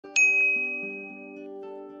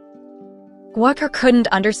Guo'er couldn't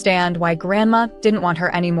understand why Grandma didn't want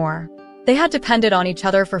her anymore. They had depended on each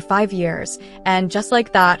other for 5 years, and just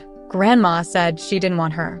like that, Grandma said she didn't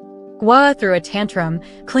want her. Guo'er threw a tantrum,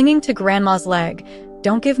 clinging to Grandma's leg.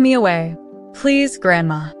 "Don't give me away. Please,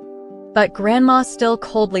 Grandma." But Grandma still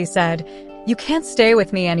coldly said, "You can't stay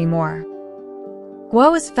with me anymore."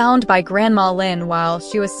 Guo'er was found by Grandma Lin while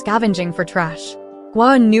she was scavenging for trash.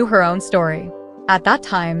 Guo'er knew her own story. At that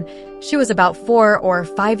time, she was about 4 or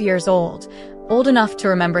 5 years old enough to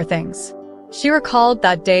remember things. She recalled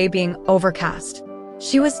that day being overcast.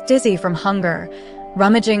 She was dizzy from hunger,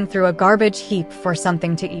 rummaging through a garbage heap for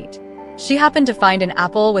something to eat. She happened to find an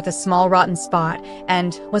apple with a small rotten spot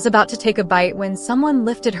and was about to take a bite when someone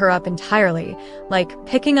lifted her up entirely, like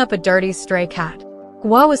picking up a dirty stray cat.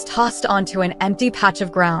 Guo'er was tossed onto an empty patch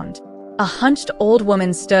of ground. A hunched old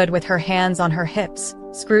woman stood with her hands on her hips,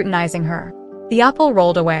 scrutinizing her. The apple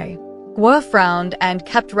rolled away. Guo'er frowned and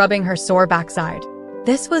kept rubbing her sore backside.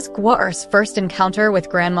 This was Guo'er's first encounter with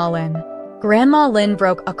Grandma Lin. Grandma Lin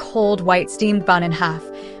broke a cold white steamed bun in half,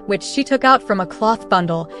 which she took out from a cloth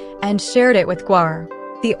bundle and shared it with Guo'er.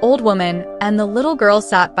 The old woman and the little girl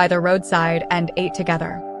sat by the roadside and ate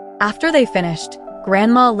together. After they finished,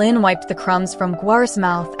 Grandma Lin wiped the crumbs from Guo'er's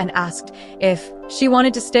mouth and asked if she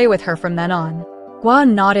wanted to stay with her from then on. Guo'er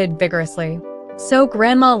nodded vigorously. So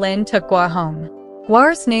Grandma Lin took Guo'er home.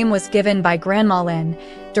 Guo'er's name was given by Grandma Lin,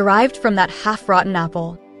 derived from that half-rotten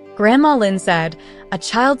apple. Grandma Lin said, "A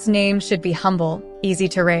child's name should be humble, easy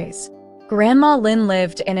to raise." Grandma Lin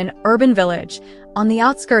lived in an urban village on the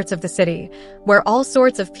outskirts of the city, where all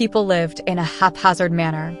sorts of people lived in a haphazard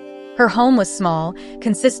manner. Her home was small,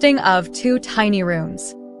 consisting of 2 tiny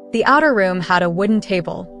rooms. The outer room had a wooden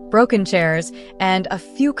table, broken chairs, and a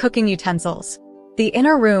few cooking utensils. The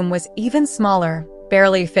inner room was even smaller,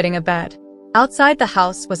 barely fitting a bed. Outside the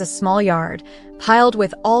house was a small yard, piled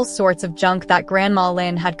with all sorts of junk that Grandma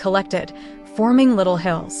Lin had collected, forming little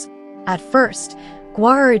hills. At first,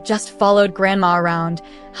 Guo'er just followed Grandma around,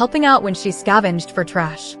 helping out when she scavenged for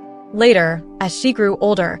trash. Later, as she grew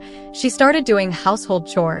older, she started doing household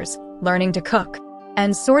chores, learning to cook,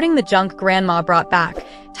 and sorting the junk Grandma brought back,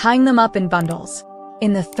 tying them up in bundles.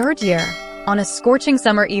 In the 3rd year, on a scorching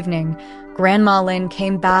summer evening, Grandma Lin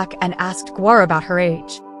came back and asked Guo'er about her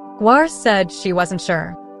age. Guo'er said she wasn't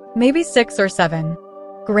sure. Maybe 6 or 7.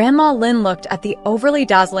 Grandma Lin looked at the overly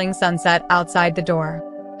dazzling sunset outside the door.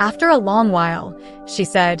 After a long while, she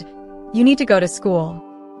said, "You need to go to school."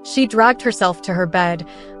 She dragged herself to her bed,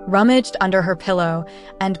 rummaged under her pillow,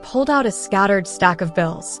 and pulled out a scattered stack of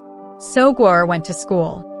bills. So Guo'er went to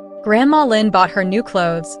school. Grandma Lin bought her new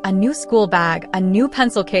clothes, a new school bag, a new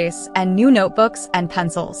pencil case, and new notebooks and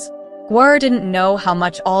pencils. Guo'er didn't know how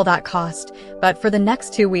much all that cost, but for the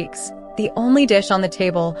next 2 weeks, the only dish on the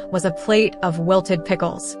table was a plate of wilted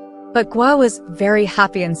pickles. But Guo'er was very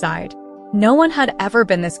happy inside. No one had ever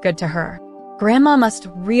been this good to her. Grandma must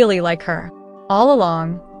really like her. All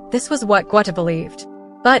along, this was what Guo'er believed.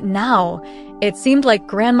 But now, it seemed like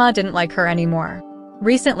Grandma didn't like her anymore.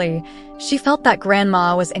 Recently, she felt that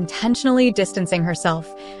Grandma was intentionally distancing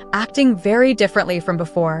herself, acting very differently from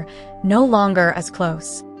before, no longer as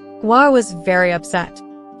close. Guo'er was very upset.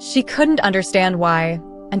 She couldn't understand why,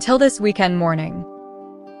 until this weekend morning.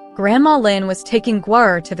 Grandma Lin was taking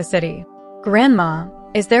Guo'er to the city. "Grandma,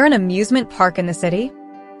 is there an amusement park in the city?"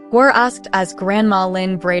 Guo'er asked as Grandma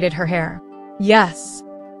Lin braided her hair. "Yes."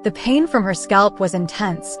 The pain from her scalp was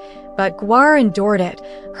intense, but Guo'er endured it,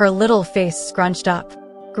 her little face scrunched up.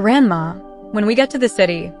 "Grandma, when we get to the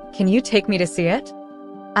city, can you take me to see it?"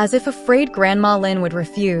 As if afraid Grandma Lin would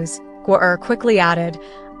refuse, Guo'er quickly added,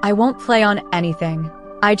 "I won't play on anything.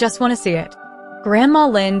 I just want to see it." Grandma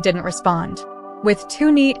Lin didn't respond. With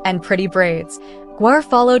 2 neat and pretty braids, Guo'er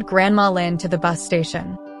followed Grandma Lin to the bus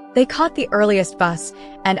station. They caught the earliest bus,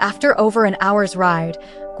 and after over an hour's ride,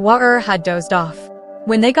 Guo'er had dozed off.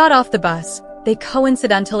 When they got off the bus, they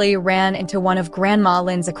coincidentally ran into one of Grandma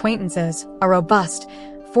Lin's acquaintances, a robust,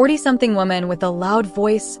 40-something woman with a loud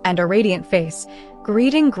voice and a radiant face,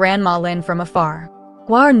 greeting Grandma Lin from afar.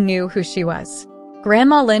 Guo'er knew who she was.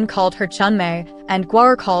 Grandma Lin called her Chunmei, and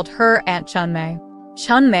Guo'er called her Aunt Chunmei.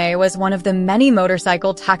 Chunmei was one of the many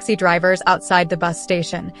motorcycle taxi drivers outside the bus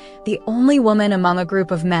station, the only woman among a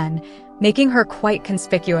group of men, making her quite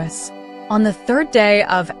conspicuous. On the 3rd day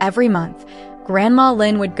of every month, Grandma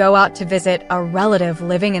Lin would go out to visit a relative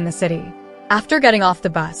living in the city. After getting off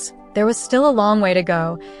the bus, there was still a long way to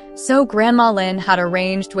go, so Grandma Lin had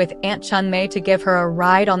arranged with Aunt Chunmei to give her a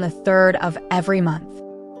ride on the 3rd of every month.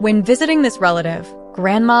 When visiting this relative,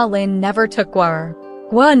 Grandma Lin never took Guo'er.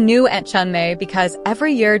 Gua knew Aunt Chunmei because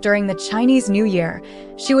every year during the Chinese New Year,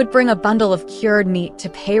 she would bring a bundle of cured meat to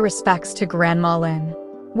pay respects to Grandma Lin.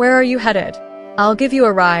 "Where are you headed?" "I'll give you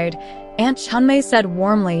a ride," Aunt Chunmei said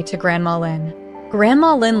warmly to Grandma Lin.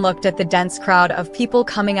 Grandma Lin looked at the dense crowd of people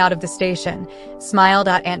coming out of the station, smiled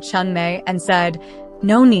at Aunt Chunmei, and said,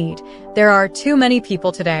 "No need. There are too many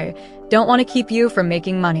people today. Don't want to keep you from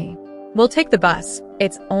making money. We'll take the bus.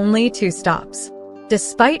 It's only 2 stops."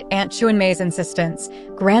 Despite Aunt Chunmei's insistence,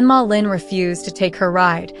 Grandma Lin refused to take her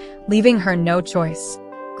ride, leaving her no choice.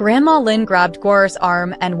 Grandma Lin grabbed Gua's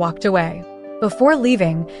arm and walked away. Before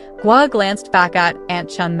leaving, Gua glanced back at Aunt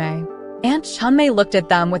Chunmei. Aunt Chunmei looked at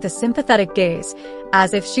them with a sympathetic gaze,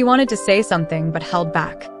 as if she wanted to say something but held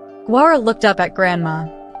back. Gua looked up at Grandma,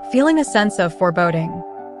 feeling a sense of foreboding.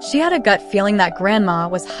 She had a gut feeling that Grandma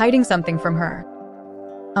was hiding something from her.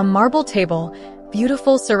 A marble table,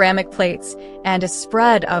 beautiful ceramic plates, and a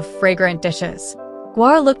spread of fragrant dishes.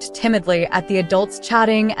 Gua looked timidly at the adults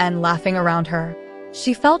chatting and laughing around her.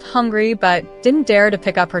 She felt hungry but didn't dare to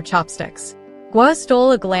pick up her chopsticks. Gua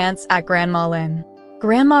stole a glance at Grandma Lin.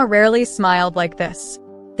 Grandma rarely smiled like this.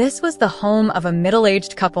 This was the home of a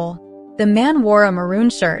middle-aged couple. The man wore a maroon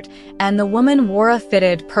shirt, and the woman wore a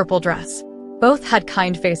fitted purple dress. Both had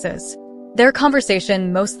kind faces. Their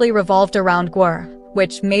conversation mostly revolved around Gua,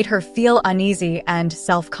 which made her feel uneasy and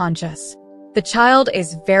self-conscious. The child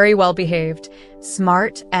is very well-behaved,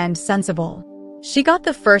 smart, and sensible. She got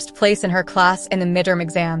the first place in her class in the midterm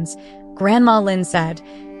exams, Grandma Lin said,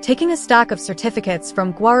 taking a stack of certificates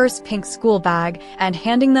from Gua's pink school bag and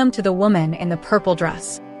handing them to the woman in the purple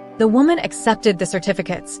dress. The woman accepted the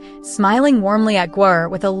certificates, smiling warmly at Gua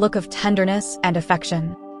with a look of tenderness and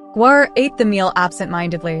affection. Gua ate the meal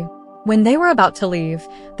absent-mindedly. When they were about to leave,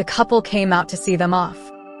 the couple came out to see them off.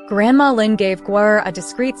 Grandma Lin gave Gua a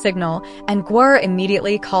discreet signal, and Gua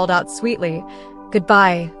immediately called out sweetly,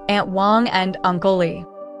 "Goodbye, Aunt Wang and Uncle Li."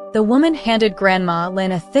 The woman handed Grandma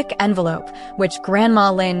Lin a thick envelope, which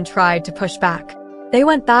Grandma Lin tried to push back. They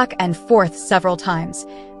went back and forth several times,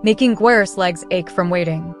 making Gua's legs ache from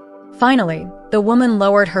waiting. Finally, the woman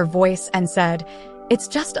lowered her voice and said, "It's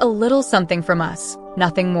just a little something from us,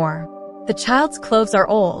 nothing more. The child's clothes are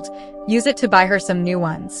old. Use it to buy her some new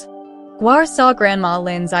ones." Gua saw Grandma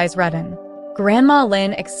Lin's eyes redden. Grandma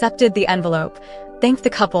Lin accepted the envelope, thanked the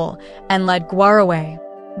couple, and led Gua away.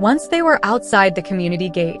 Once they were outside the community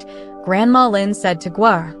gate, Grandma Lin said to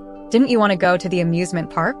Gua, "Didn't you want to go to the amusement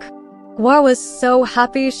park?" Gua was so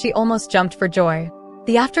happy she almost jumped for joy.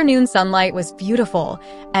 The afternoon sunlight was beautiful,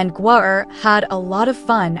 and Gua had a lot of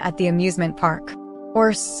fun at the amusement park.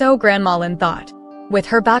 Or so Grandma Lin thought. With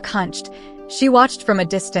her back hunched, she watched from a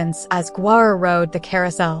distance as Gua rode the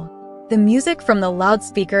carousel. The music from the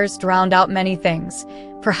loudspeakers drowned out many things.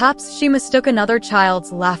 Perhaps she mistook another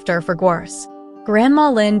child's laughter for Gua's. Grandma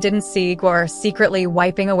Lin didn't see Gua secretly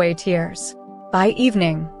wiping away tears. By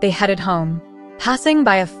evening, they headed home. Passing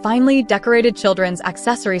by a finely decorated children's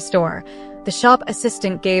accessory store, the shop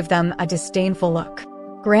assistant gave them a disdainful look.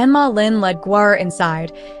 Grandma Lin led Gua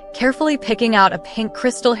inside, carefully picking out a pink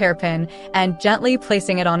crystal hairpin and gently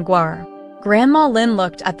placing it on Gua. Grandma Lin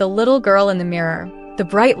looked at the little girl in the mirror. The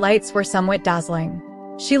bright lights were somewhat dazzling.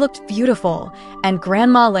 She looked beautiful, and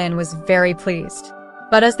Grandma Lin was very pleased.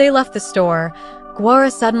 But as they left the store,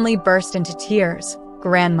 Gua suddenly burst into tears.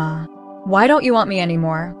 "Grandma, why don't you want me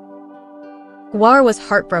anymore?" Gua was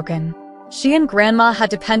heartbroken. She and Grandma had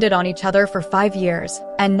depended on each other for 5 years,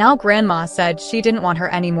 and now Grandma said she didn't want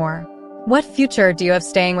her anymore. "What future do you have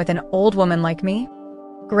staying with an old woman like me?"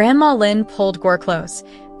 Grandma Lin pulled Gua close,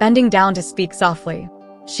 bending down to speak softly.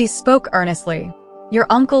 She spoke earnestly. "Your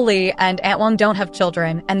Uncle Li and Aunt Wang don't have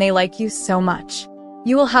children, and they like you so much.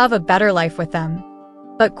 You will have a better life with them."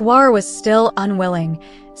 But Gua was still unwilling,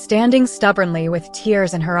 standing stubbornly with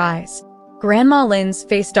tears in her eyes. Grandma Lin's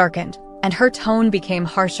face darkened, and her tone became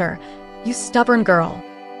harsher. "You stubborn girl.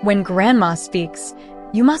 When Grandma speaks,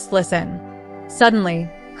 you must listen." Suddenly,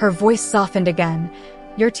 her voice softened again.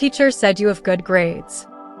 "Your teacher said you have good grades.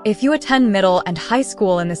 If you attend middle and high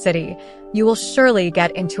school in the city, you will surely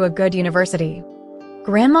get into a good university.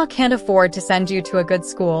 Grandma can't afford to send you to a good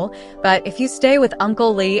school, but if you stay with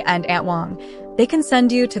Uncle Li and Aunt Wang, they can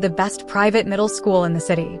send you to the best private middle school in the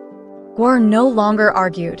city." Gua no longer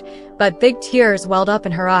argued, but big tears welled up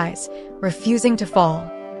in her eyes, refusing to fall.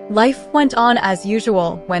 Life went on as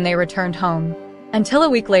usual when they returned home. Until a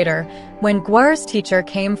week later, when Gua's teacher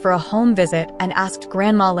came for a home visit and asked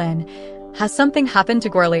Grandma Lin, "Has something happened to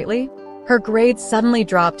Gua lately?" Her grades suddenly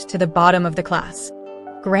dropped to the bottom of the class.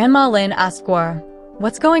 Grandma Lin asked Gua,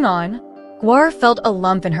 "What's going on?" Gua felt a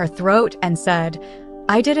lump in her throat and said,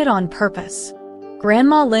 "I did it on purpose."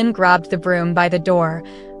 Grandma Lin grabbed the broom by the door,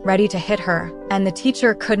 ready to hit her, and the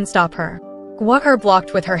teacher couldn't stop her. Guo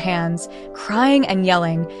blocked with her hands, crying and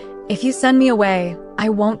yelling, "If you send me away, I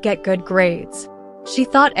won't get good grades." She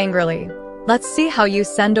thought angrily, "Let's see how you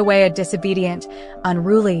send away a disobedient,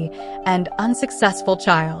 unruly, and unsuccessful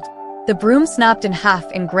child." The broom snapped in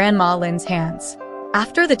half in Grandma Lin's hands.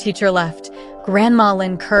 After the teacher left, Grandma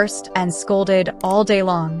Lin cursed and scolded all day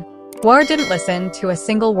long. Guo didn't listen to a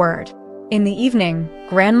single word. In the evening,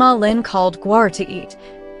 Grandma Lin called Guo to eat.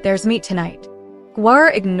 "There's meat tonight." Guo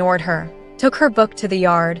ignored her, took her book to the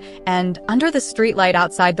yard, and, under the streetlight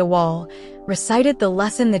outside the wall, recited the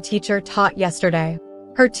lesson the teacher taught yesterday.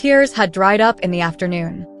 Her tears had dried up in the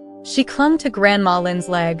afternoon. She clung to Grandma Lin's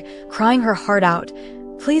leg, crying her heart out.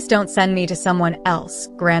 "Please don't send me to someone else,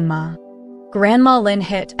 Grandma." Grandma Lin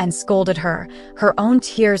hit and scolded her own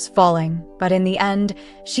tears falling, but in the end,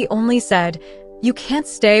 she only said, "You can't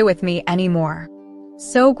stay with me anymore."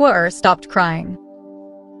 So Guo stopped crying.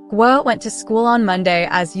 Guo went to school on Monday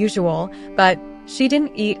as usual, but she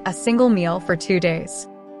didn't eat a single meal for 2 days.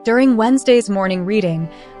 During Wednesday's morning reading,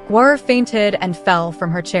 Guo fainted and fell from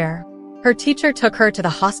her chair. Her teacher took her to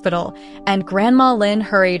the hospital, and Grandma Lin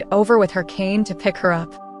hurried over with her cane to pick her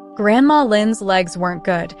up. Grandma Lin's legs weren't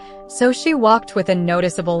good, so she walked with a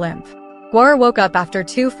noticeable limp. Guo woke up after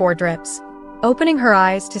 2 drips, opening her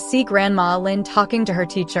eyes to see Grandma Lin talking to her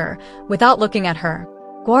teacher without looking at her.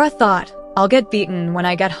 Guo thought, "I'll get beaten when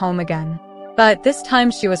I get home again." But this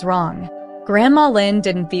time she was wrong. Grandma Lin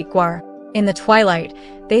didn't beat Guo. In the twilight,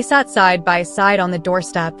 they sat side by side on the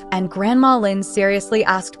doorstep, and Grandma Lin seriously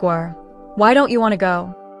asked Guo, "Why don't you want to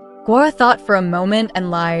go?" Guo thought for a moment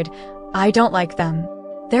and lied, "I don't like them.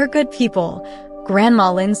 They're good people,"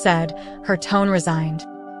 Grandma Lin said, her tone resigned.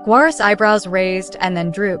 Guo's eyebrows raised and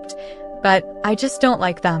then drooped, "But I just don't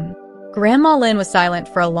like them." Grandma Lin was silent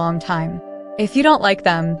for a long time. "If you don't like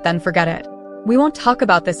them, then forget it. We won't talk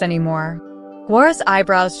about this anymore." Guo's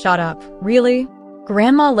eyebrows shot up. "Really?"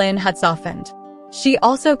 Grandma Lin had softened. She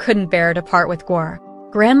also couldn't bear to part with Guo.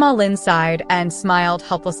 Grandma Lin sighed and smiled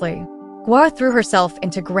helplessly. Guo threw herself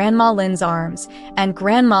into Grandma Lin's arms, and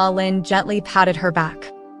Grandma Lin gently patted her back.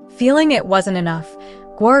 Feeling it wasn't enough,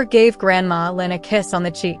 Guo gave Grandma Lin a kiss on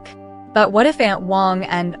the cheek. But what if Aunt Wang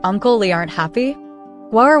and Uncle Li aren't happy?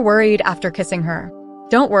 Guo worried after kissing her.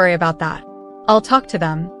 "Don't worry about that. I'll talk to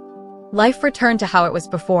them." Life returned to how it was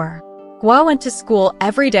before. Guo went to school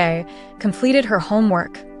every day, completed her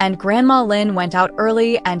homework, and Grandma Lin went out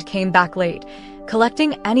early and came back late,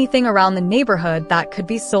 collecting anything around the neighborhood that could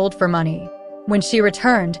be sold for money. When she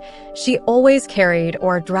returned, she always carried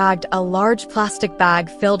or dragged a large plastic bag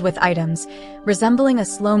filled with items, resembling a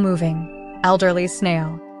slow-moving, elderly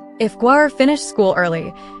snail. If Guo finished school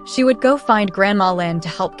early, she would go find Grandma Lin to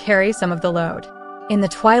help carry some of the load. In the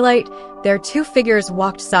twilight, their 2 figures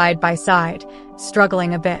walked side by side,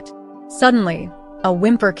 struggling a bit. Suddenly, a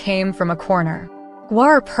whimper came from a corner.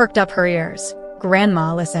 Guo perked up her ears.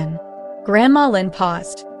 "Grandma, listen." Grandma Lin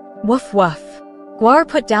paused. "Woof woof." Guo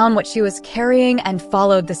put down what she was carrying and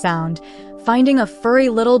followed the sound, finding a furry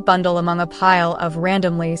little bundle among a pile of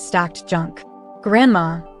randomly stacked junk.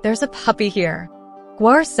 "Grandma, there's a puppy here,"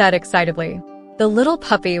 Guo said excitedly. The little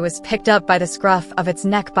puppy was picked up by the scruff of its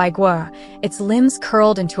neck by Guo, its limbs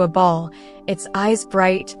curled into a ball, its eyes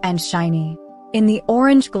bright and shiny. In the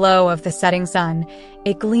orange glow of the setting sun,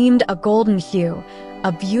 it gleamed a golden hue,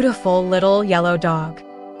 a beautiful little yellow dog.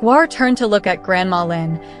 Guo turned to look at Grandma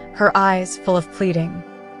Lin, her eyes full of pleading.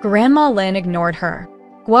 Grandma Lin ignored her.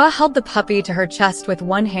 Guo held the puppy to her chest with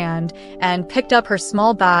one hand and picked up her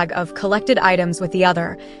small bag of collected items with the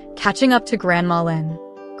other, catching up to Grandma Lin.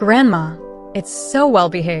 "Grandma, it's so well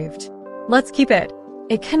behaved. Let's keep it.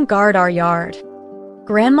 It can guard our yard."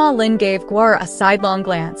 Grandma Lin gave Guo a sidelong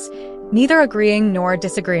glance, neither agreeing nor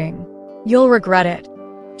disagreeing. "You'll regret it.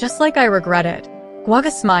 Just like I regret it."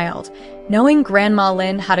 Guo smiled, knowing Grandma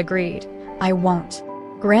Lin had agreed. "I won't."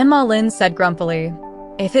 Grandma Lin said grumpily,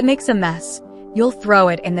 "If it makes a mess, you'll throw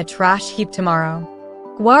it in the trash heap tomorrow."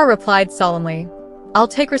 Guo replied solemnly, "I'll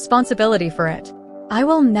take responsibility for it. I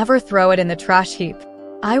will never throw it in the trash heap.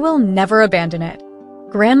 I will never abandon it."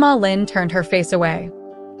 Grandma Lin turned her face away.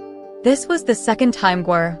 This was the second time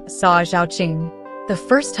Guo saw Zhao Qing. The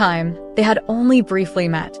first time, they had only briefly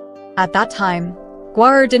met. At that time,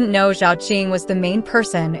 Guo didn't know Zhao Qing was the main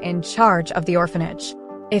person in charge of the orphanage.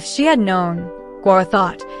 If she had known, Guo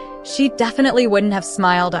thought, she definitely wouldn't have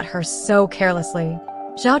smiled at her so carelessly.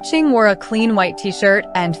 Zhao Qing wore a clean white t-shirt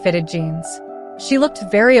and fitted jeans. She looked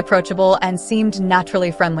very approachable and seemed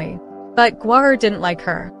naturally friendly. But Guo didn't like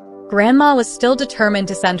her. Grandma was still determined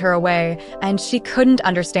to send her away, and she couldn't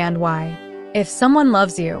understand why. If someone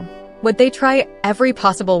loves you, Would they try every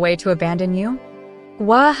possible way to abandon you?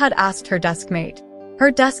 Gua had asked her deskmate.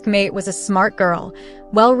 Her deskmate was a smart girl,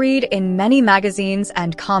 well-read in many magazines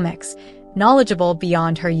and comics, knowledgeable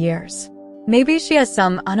beyond her years. Maybe she has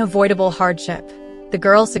some unavoidable hardship, the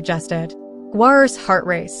girl suggested. Gua's heart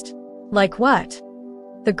raced. Like what?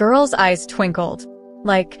 The girl's eyes twinkled.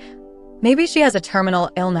 Like, maybe she has a terminal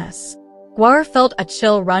illness. Gua felt a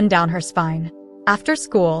chill run down her spine. After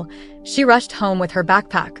school, she rushed home with her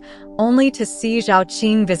backpack, only to see Zhao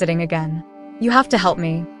Qing visiting again. You have to help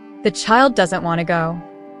me. The child doesn't want to go.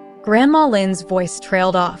 Grandma Lin's voice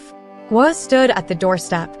trailed off. Gua stood at the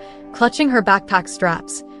doorstep, clutching her backpack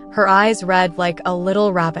straps, her eyes red like a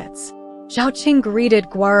little rabbit's. Zhao Qing greeted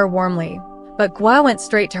Gua warmly, but Gua went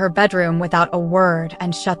straight to her bedroom without a word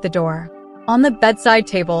and shut the door. On the bedside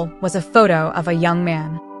table was a photo of a young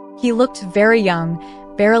man. He looked very young,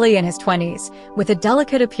 barely in his 20s, with a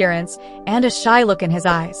delicate appearance and a shy look in his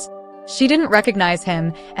eyes. She didn't recognize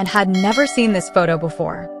him and had never seen this photo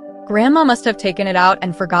before. Grandma must have taken it out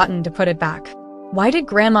and forgotten to put it back. Why did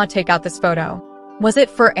Grandma take out this photo? Was it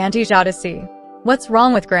for Auntie Zhao to see? What's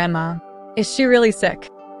wrong with Grandma? Is she really sick?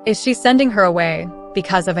 Is she sending her away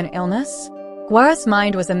because of an illness? Gua's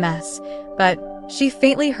mind was a mess, but she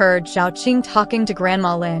faintly heard Zhao Qing talking to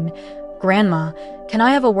Grandma Lin. Grandma, can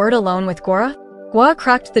I have a word alone with Gua? Gua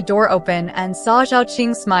cracked the door open and saw Zhao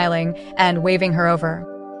Qing smiling and waving her over.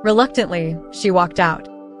 Reluctantly, she walked out.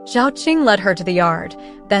 Zhao Qing led her to the yard,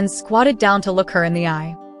 then squatted down to look her in the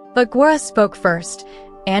eye. But Gua spoke first.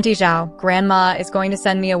 Auntie Zhao, Grandma is going to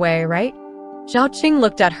send me away, right? Zhao Qing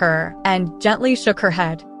looked at her and gently shook her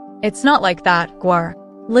head. It's not like that, Gua.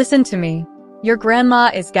 Listen to me. Your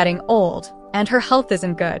grandma is getting old, and her health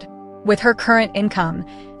isn't good. With her current income,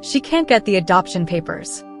 she can't get the adoption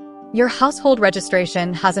papers. Your household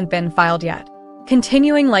registration hasn't been filed yet.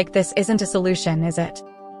 Continuing like this isn't a solution, is it?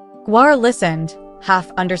 Gua listened,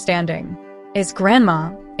 half understanding. Is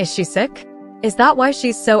she sick? Is that why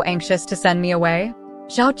she's so anxious to send me away?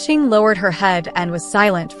 Zhao Qing lowered her head and was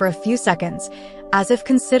silent for a few seconds, as if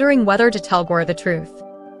considering whether to tell Gua the truth.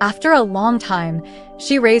 After a long time,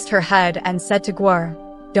 she raised her head and said to Gua,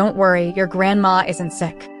 Don't worry, your grandma isn't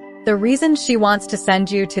sick. The reason she wants to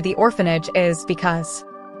send you to the orphanage is because...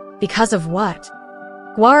 Because of what?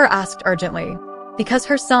 Gua asked urgently. Because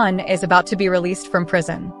her son is about to be released from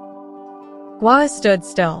prison. Gua stood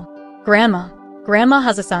still. Grandma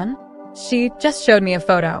has a son? She just showed me a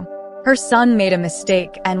photo. Her son made a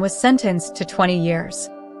mistake and was sentenced to 20 years.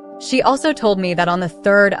 She also told me that on the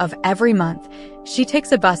 3rd of every month, she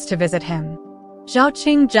takes a bus to visit him. Zhao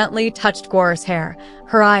Qing gently touched Gua's hair,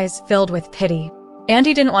 her eyes filled with pity.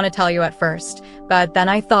 Auntie didn't want to tell you at first, but then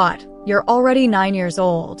I thought, you're already 9 years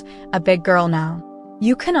old, a big girl now.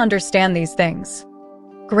 You can understand these things.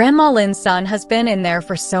 Grandma Lin's son has been in there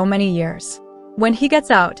for so many years. When he gets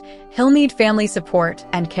out, he'll need family support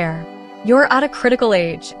and care. You're at a critical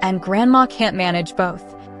age, and Grandma can't manage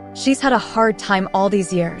both. She's had a hard time all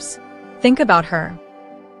these years. Think about her.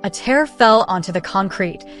 A tear fell onto the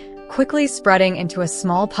concrete, quickly spreading into a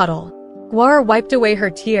small puddle. Gua wiped away her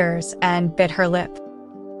tears and bit her lip.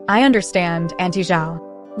 I understand, Auntie Zhao.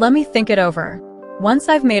 Let me think it over. Once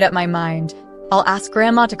I've made up my mind, I'll ask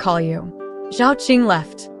Grandma to call you. Zhao Qing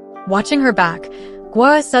left. Watching her back,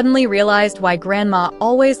 Gua suddenly realized why Grandma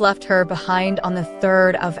always left her behind on the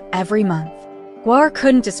 3rd of every month. Gua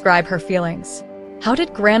couldn't describe her feelings. How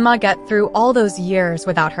did Grandma get through all those years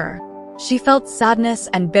without her? She felt sadness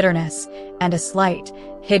and bitterness, and a slight,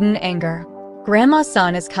 hidden anger. Grandma's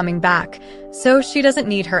son is coming back, so she doesn't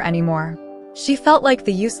need her anymore. She felt like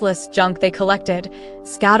the useless junk they collected,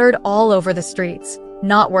 scattered all over the streets,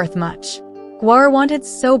 not worth much. Gua wanted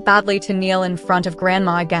so badly to kneel in front of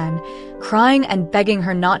Grandma again, crying and begging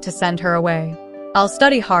her not to send her away. I'll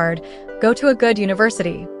study hard, go to a good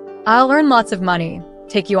university. I'll earn lots of money,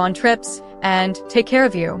 take you on trips, and take care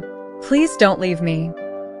of you. Please don't leave me.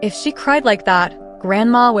 If she cried like that,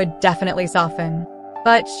 Grandma would definitely soften.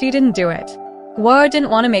 But she didn't do it. Gua didn't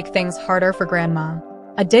want to make things harder for Grandma.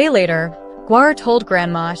 A day later, Gua told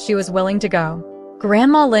Grandma she was willing to go.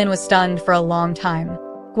 Grandma Lin was stunned for a long time.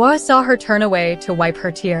 Gua saw her turn away to wipe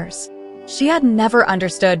her tears. She had never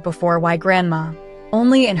understood before why Grandma,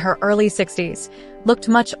 only in her early 60s, looked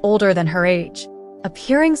much older than her age.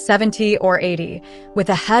 Appearing 70 or 80, with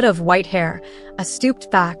a head of white hair, a stooped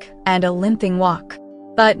back, and a limping walk.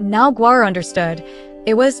 But now Gua understood.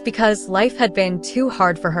 It was because life had been too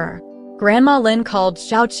hard for her. Grandma Lin called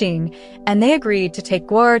Zhao Qing, and they agreed to take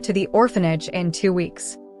Gua to the orphanage in 2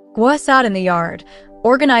 weeks. Gua sat in the yard,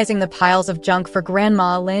 organizing the piles of junk for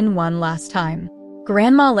Grandma Lin one last time.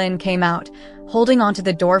 Grandma Lin came out, holding onto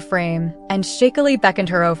the door frame, and shakily beckoned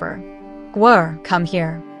her over. Guo, come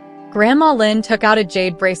here. Grandma Lin took out a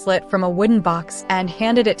jade bracelet from a wooden box and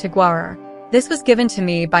handed it to Guo. This was given to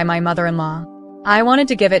me by my mother-in-law. I wanted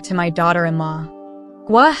to give it to my daughter-in-law.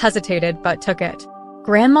 Guo hesitated but took it.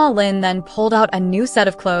 Grandma Lin then pulled out a new set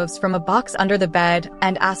of clothes from a box under the bed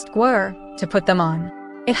and asked Guo to put them on.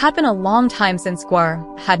 It had been a long time since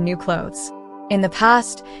Guo had new clothes. In the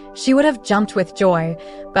past, she would have jumped with joy,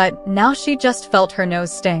 but now she just felt her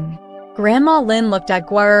nose sting. Grandma Lin looked at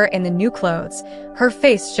Guo in the new clothes, her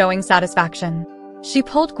face showing satisfaction. She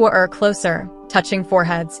pulled Guo closer, touching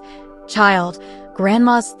foreheads. Child,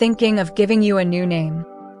 Grandma's thinking of giving you a new name.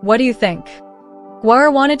 What do you think?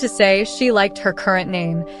 Guo wanted to say she liked her current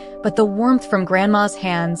name, but the warmth from Grandma's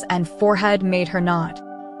hands and forehead made her nod.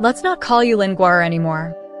 Let's not call you Lin Guo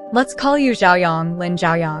anymore. Let's call you Xiaoyang Lin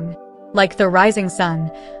Xiaoyang. Like the rising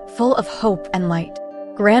sun, full of hope and light.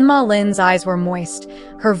 Grandma Lin's eyes were moist,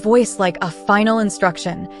 her voice like a final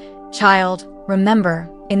instruction. Child, remember,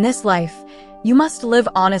 in this life, you must live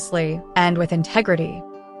honestly and with integrity.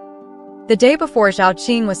 The day before Zhao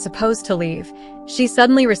Qing was supposed to leave, she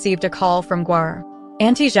suddenly received a call from Guo.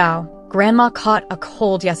 Auntie Zhao, Grandma caught a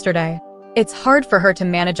cold yesterday. It's hard for her to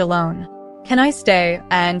manage alone. Can I stay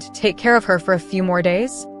and take care of her for a few more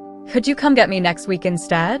days? Could you come get me next week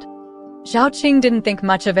instead? Zhao Qing didn't think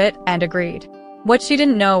much of it and agreed. What she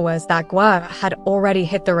didn't know was that Guo had already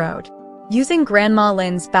hit the road. Using Grandma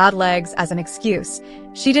Lin's bad legs as an excuse,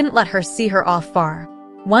 she didn't let her see her off far.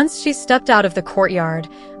 Once she stepped out of the courtyard,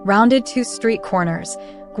 rounded 2 street corners,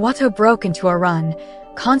 Guo broke into a run,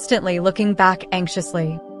 constantly looking back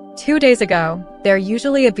anxiously. 2 days ago, their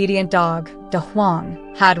usually obedient dog, De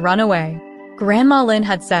Huang, had run away. Grandma Lin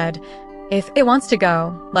had said, if it wants to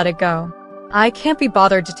go, let it go. I can't be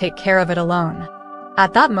bothered to take care of it alone.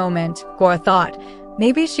 At that moment, Guo thought,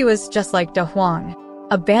 maybe she was just like De Huang.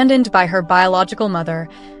 Abandoned by her biological mother,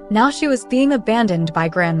 now she was being abandoned by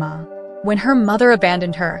Grandma. When her mother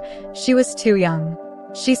abandoned her, she was too young.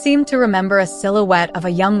 She seemed to remember a silhouette of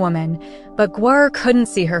a young woman, but Guo couldn't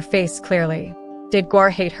see her face clearly. Did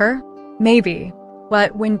Guo hate her? Maybe.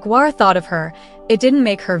 But when Guo thought of her, it didn't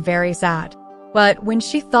make her very sad. But when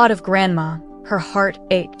she thought of Grandma, her heart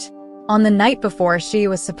ached. On the night before she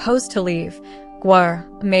was supposed to leave,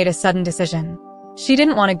 Guo made a sudden decision. She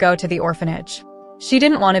didn't want to go to the orphanage. She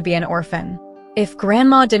didn't want to be an orphan. If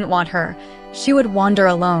Grandma didn't want her, she would wander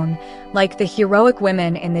alone, like the heroic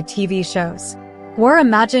women in the TV shows. Guo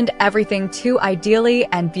imagined everything too ideally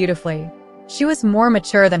and beautifully. She was more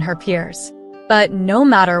mature than her peers. But no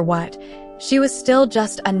matter what, she was still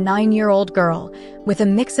just a 9-year-old girl, with a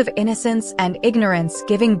mix of innocence and ignorance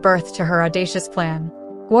giving birth to her audacious plan.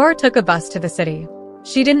 Guo took a bus to the city.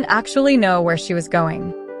 She didn't actually know where she was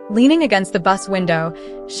going. Leaning against the bus window,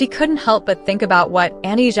 she couldn't help but think about what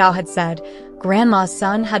Auntie Zhao had said. Grandma's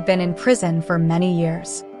son had been in prison for many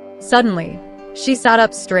years. Suddenly, she sat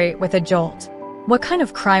up straight with a jolt. What kind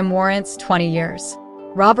of crime warrants 20 years?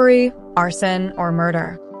 Robbery, arson, or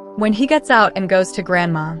murder? When he gets out and goes to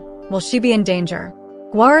Grandma, will she be in danger?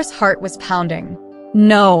 Guo's heart was pounding.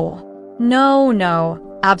 No,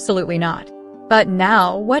 absolutely not. But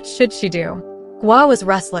now, what should she do? Guo was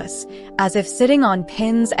restless, as if sitting on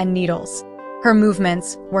pins and needles. Her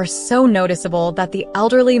movements were so noticeable that the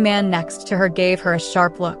elderly man next to her gave her a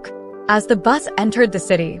sharp look. As the bus entered the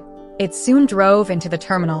city, it soon drove into the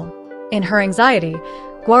terminal. In her anxiety,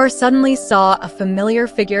 Guo suddenly saw a familiar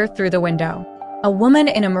figure through the window. A woman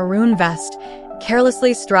in a maroon vest,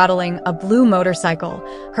 carelessly straddling a blue motorcycle,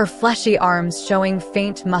 her fleshy arms showing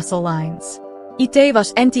faint muscle lines. Ite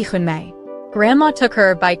was entichunmei. Grandma took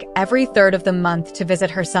her bike every 3rd of the month to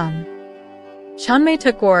visit her son. Chunmei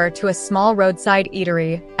took Guo to a small roadside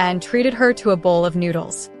eatery and treated her to a bowl of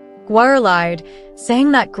noodles. Guo lied,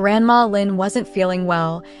 saying that Grandma Lin wasn't feeling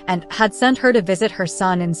well and had sent her to visit her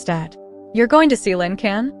son instead. You're going to see Lin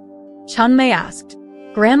Can? Chunmei asked.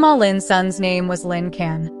 Grandma Lin's son's name was Lin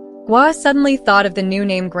Can. Guo suddenly thought of the new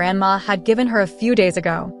name Grandma had given her a few days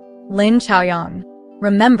ago, Lin Xiaoyang.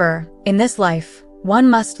 Remember, in this life,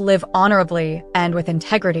 one must live honorably and with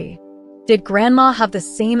integrity. Did Grandma have the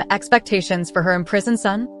same expectations for her imprisoned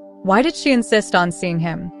son? Why did she insist on seeing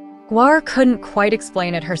him? Guo couldn't quite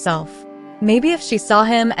explain it herself. Maybe if she saw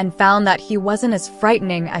him and found that he wasn't as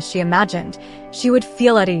frightening as she imagined, she would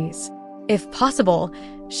feel at ease. If possible,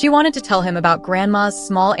 she wanted to tell him about Grandma's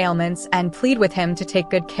small ailments and plead with him to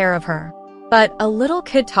take good care of her. But a little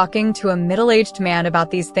kid talking to a middle-aged man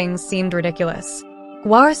about these things seemed ridiculous.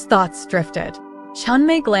 Guo's thoughts drifted.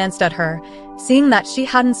 Chunmei glanced at her, seeing that she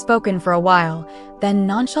hadn't spoken for a while, then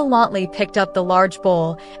nonchalantly picked up the large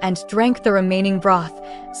bowl and drank the remaining broth,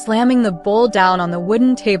 slamming the bowl down on the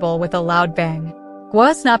wooden table with a loud bang.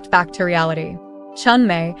 Gua snapped back to reality.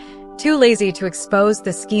 Chunmei, too lazy to expose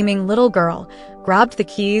the scheming little girl, grabbed the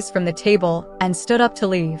keys from the table and stood up to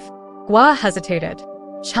leave. Gua hesitated.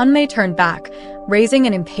 Chunmei turned back, raising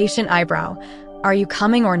an impatient eyebrow. "Are you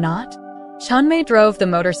coming or not?" Chunmei drove the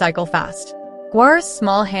motorcycle fast. Gua's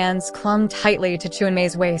small hands clung tightly to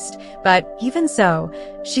Chunmei's waist, but even so,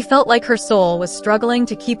 she felt like her soul was struggling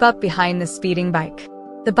to keep up behind the speeding bike.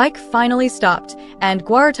 The bike finally stopped, and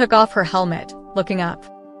Gua took off her helmet, looking up.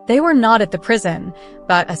 They were not at the prison,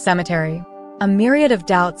 but a cemetery. A myriad of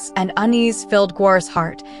doubts and unease filled Gua's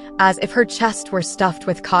heart, as if her chest were stuffed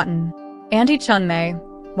with cotton. "Auntie Chunmei,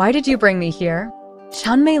 why did you bring me here?"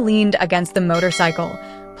 Chunmei leaned against the motorcycle,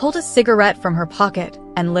 pulled a cigarette from her pocket,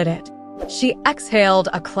 and lit it. She exhaled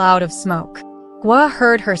a cloud of smoke. Gua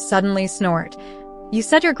heard her suddenly snort. "You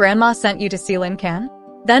said your grandma sent you to see Lin Can?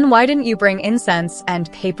 Then why didn't you bring incense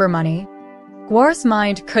and paper money?" Gua's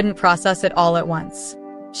mind couldn't process it all at once.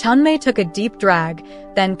 Chunmei took a deep drag,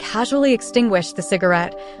 then casually extinguished the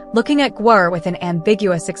cigarette, looking at Gua with an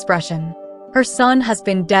ambiguous expression. "Her son has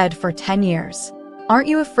been dead for 10 years. Aren't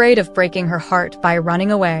you afraid of breaking her heart by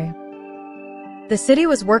running away?" The city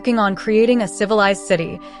was working on creating a civilized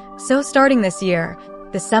city, so starting this year,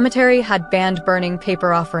 the cemetery had banned burning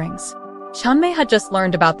paper offerings. Chunmei had just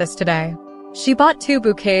learned about this today. She bought 2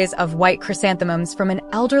 bouquets of white chrysanthemums from an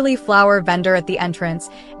elderly flower vendor at the entrance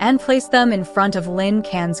and placed them in front of Lin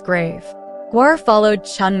Can's grave. Gua followed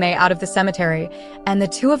Chunmei out of the cemetery, and the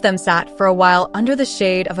two of them sat for a while under the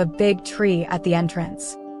shade of a big tree at the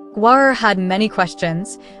entrance. Gua had many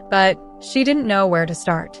questions, but she didn't know where to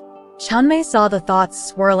start. Chunmei saw the thoughts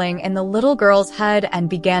swirling in the little girl's head and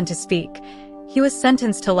began to speak. He was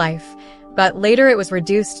sentenced to life, but later it was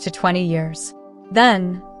reduced to 20 years.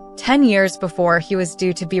 Then, 10 years before he was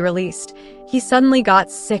due to be released, he suddenly got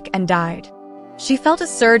sick and died. She felt a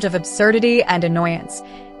surge of absurdity and annoyance.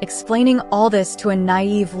 Explaining all this to a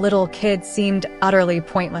naive little kid seemed utterly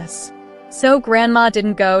pointless. So Grandma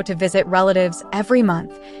didn't go to visit relatives every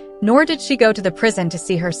month, nor did she go to the prison to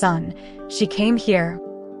see her son. She came here.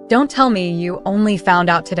 "Don't tell me you only found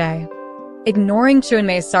out today." Ignoring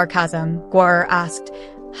Chunmei's sarcasm, Gua asked,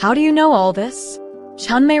 "How do you know all this?"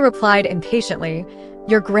 Chunmei replied impatiently,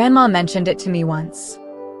 "Your grandma mentioned it to me once."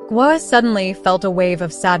 Gua suddenly felt a wave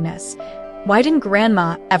of sadness. Why didn't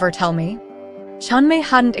Grandma ever tell me? Chunmei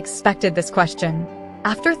hadn't expected this question.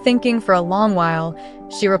 After thinking for a long while,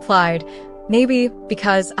 she replied, "Maybe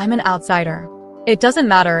because I'm an outsider. It doesn't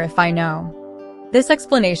matter if I know." This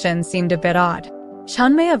explanation seemed a bit odd.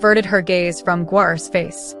 Chunmei averted her gaze from Gua's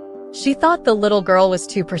face. She thought the little girl was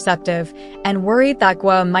too perceptive, and worried that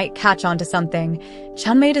Gua might catch on to something.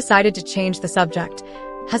 Chunmei decided to change the subject.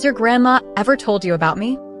 "Has your grandma ever told you about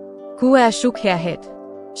me?" Gua shook her head.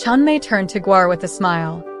 Chunmei turned to Gua with a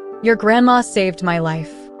smile. "Your grandma saved my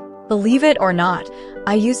life. Believe it or not,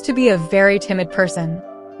 I used to be a very timid person.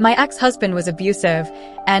 My ex-husband was abusive,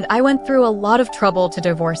 and I went through a lot of trouble to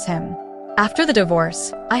divorce him. After the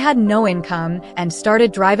divorce, I had no income and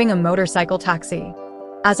started driving a motorcycle taxi.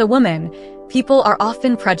 As a woman, people are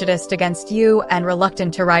often prejudiced against you and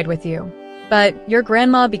reluctant to ride with you. But your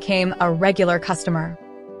grandma became a regular customer.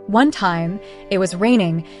 One time, it was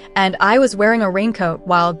raining, and I was wearing a raincoat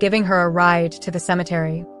while giving her a ride to the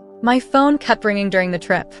cemetery. My phone kept ringing during the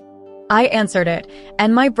trip. I answered it,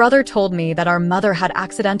 and my brother told me that our mother had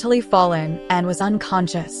accidentally fallen and was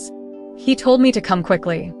unconscious. He told me to come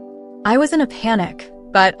quickly. I was in a panic,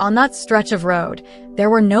 but on that stretch of road, there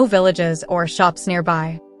were no villages or shops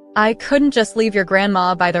nearby. I couldn't just leave your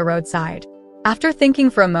grandma by the roadside. After thinking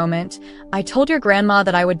for a moment, I told your grandma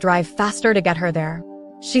that I would drive faster to get her there.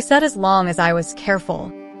 She said as long as I was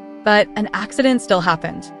careful. But an accident still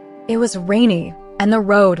happened. It was rainy, and the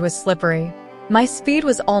road was slippery. My speed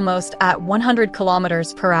was almost at 100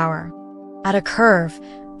 kilometers per hour. At a curve,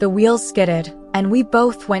 the wheels skidded, and we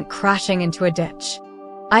both went crashing into a ditch.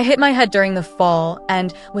 I hit my head during the fall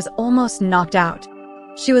and was almost knocked out.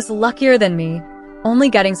 She was luckier than me, only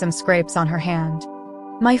getting some scrapes on her hand.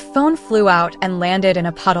 My phone flew out and landed in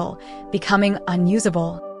a puddle, becoming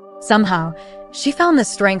unusable. Somehow, she found the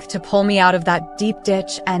strength to pull me out of that deep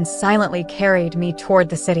ditch and silently carried me toward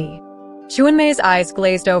the city. Chunmei's eyes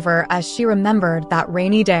glazed over as she remembered that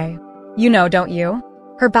rainy day. You know, don't you?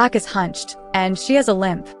 Her back is hunched, and she has a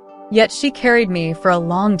limp. Yet she carried me for a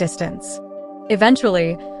long distance.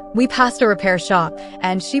 Eventually, we passed a repair shop,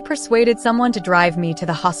 and she persuaded someone to drive me to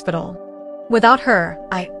the hospital. Without her,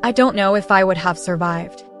 I don't know if I would have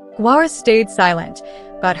survived. Guo stayed silent,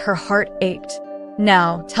 but her heart ached.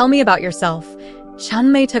 Now, tell me about yourself.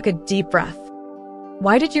 Chunmei took a deep breath.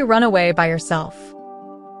 Why did you run away by yourself?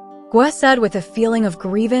 Guo said with a feeling of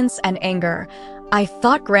grievance and anger, I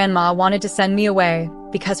thought Grandma wanted to send me away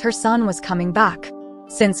because her son was coming back.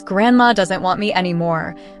 Since Grandma doesn't want me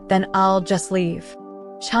anymore, then I'll just leave.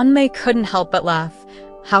 Chunmei couldn't help but laugh.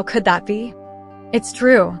 How could that be? It's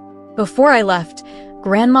true. Before I left,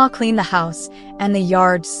 Grandma cleaned the house and the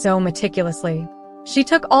yard so meticulously. She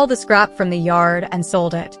took all the scrap from the yard and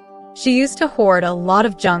sold it. She used to hoard a lot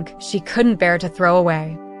of junk she couldn't bear to throw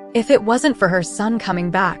away. If it wasn't for her son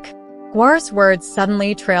coming back. Guo's words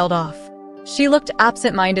suddenly trailed off. She looked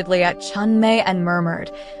absent-mindedly at Chunmei and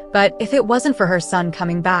murmured, but if it wasn't for her son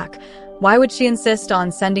coming back, why would she insist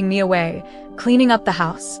on sending me away, cleaning up the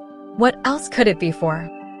house? What else could it be for?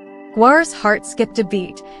 Guo's heart skipped a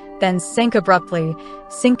beat, then sank abruptly,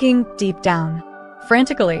 sinking deep down.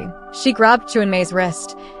 Frantically, she grabbed Chunmei's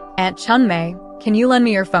wrist. Aunt Chunmei, can you lend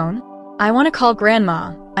me your phone? I want to call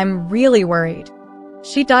Grandma. I'm really worried.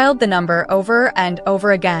 She dialed the number over and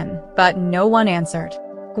over again, but no one answered.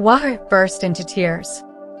 Guo burst into tears.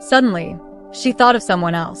 Suddenly, she thought of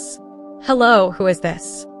someone else. Hello, who is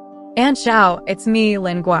this? Aunt Zhao, it's me,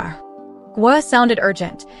 Lin Guo. Guo sounded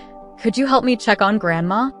urgent. Could you help me check on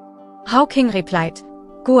Grandma? Hao Qing replied.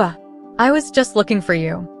 Guo, I was just looking for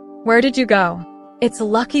you. Where did you go? It's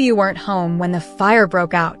lucky you weren't home when the fire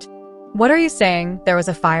broke out. What are you saying? There was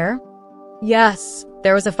a fire? Yes,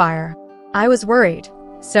 there was a fire. I was worried,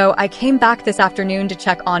 so I came back this afternoon to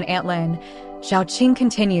check on Aunt Lin. Zhao Qing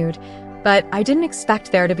continued, but I didn't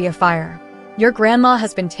expect there to be a fire. Your grandma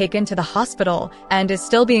has been taken to the hospital and is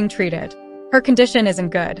still being treated. Her condition isn't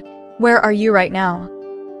good. Where are you right now?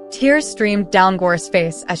 Tears streamed down Guo's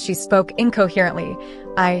face as she spoke incoherently.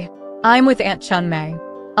 I'm with Aunt Chunmei.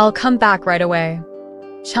 I'll come back right away.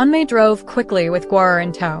 Chunmei drove quickly with Guo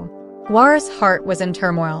in tow. Guo's heart was in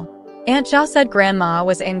turmoil. Aunt Zhao said Grandma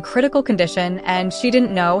was in critical condition and she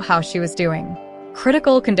didn't know how she was doing.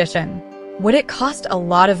 Critical condition. Would it cost a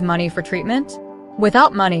lot of money for treatment?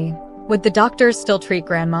 Without money, would the doctors still treat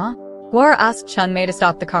Grandma? Guo asked Chunmei to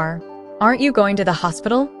stop the car. Aren't you going to the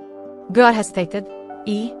hospital? Guo hesitated.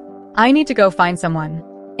 I need to go find someone.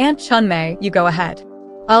 Aunt Chunmei, you go ahead.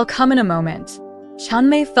 I'll come in a moment.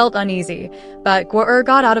 Chunmei felt uneasy, but Guo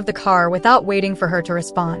got out of the car without waiting for her to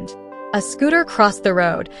respond. A scooter crossed the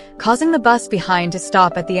road, causing the bus behind to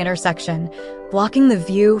stop at the intersection, blocking the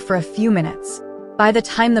view for a few minutes. By the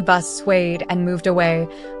time the bus swayed and moved away,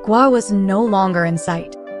 Guo was no longer in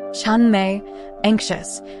sight. Chunmei,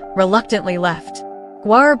 anxious, reluctantly left.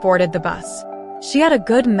 Guo boarded the bus. She had a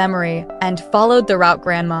good memory and followed the route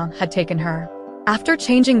Grandma had taken her. After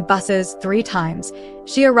changing buses 3 times,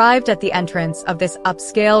 she arrived at the entrance of this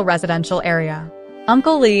upscale residential area.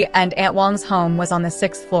 Uncle Li and Aunt Wang's home was on the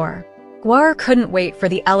 6th floor. Guo couldn't wait for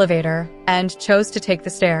the elevator and chose to take the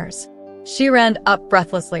stairs. She ran up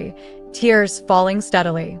breathlessly, tears falling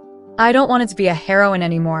steadily. I don't want it to be a heroine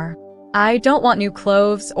anymore. I don't want new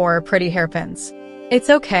clothes or pretty hairpins. It's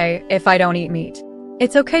okay if I don't eat meat.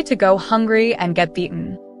 It's okay to go hungry and get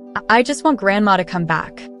beaten. I just want Grandma to come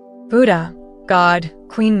back. Buddha, God,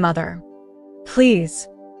 Queen Mother. Please,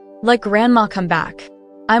 let Grandma come back.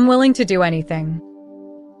 I'm willing to do anything.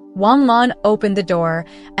 Wang Lan opened the door,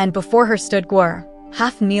 and before her stood Guo,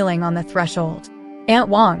 half kneeling on the threshold. Aunt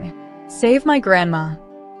Wang, save my grandma.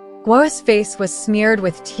 Guo's face was smeared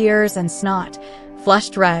with tears and snot,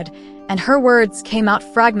 flushed red, and her words came out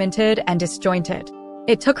fragmented and disjointed.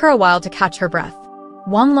 It took her a while to catch her breath.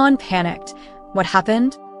 Wang Lan panicked. What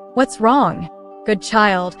happened? What's wrong? Good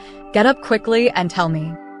child, get up quickly and tell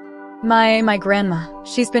me. My grandma,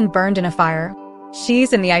 she's been burned in a fire.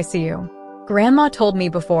 She's in the ICU. Grandma told me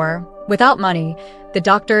before, without money, the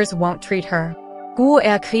doctors won't treat her. Guo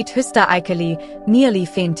kriegte hystereikeli, nearly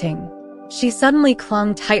fainting. She suddenly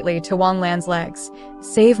clung tightly to Wang Lan's legs.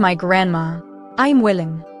 Save my grandma. I'm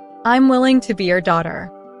willing. I'm willing to be your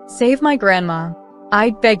daughter. Save my grandma. I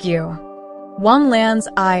beg you. Wang Lan's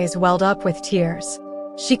eyes welled up with tears.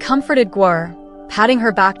 She comforted Guo, patting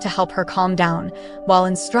her back to help her calm down, while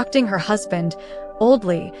instructing her husband, Old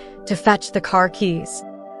Li, to fetch the car keys.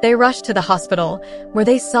 They rushed to the hospital, where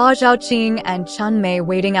they saw Zhao Qing and Chunmei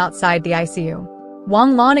waiting outside the ICU.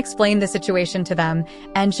 Wang Lan explained the situation to them,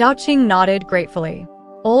 and Zhao Qing nodded gratefully.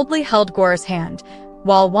 Old Li held Guo's hand,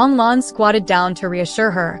 while Wang Lan squatted down to reassure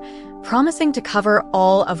her, promising to cover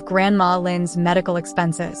all of Grandma Lin's medical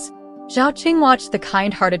expenses. Zhao Qing watched the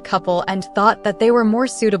kind-hearted couple and thought that they were more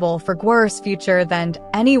suitable for Guo's future than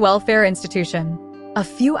any welfare institution. A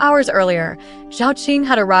few hours earlier, Zhao Qing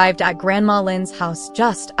had arrived at Grandma Lin's house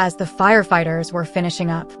just as the firefighters were finishing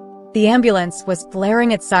up. The ambulance was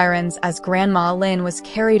blaring its sirens as Grandma Lin was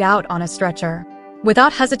carried out on a stretcher.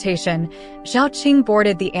 Without hesitation, Zhao Qing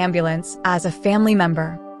boarded the ambulance as a family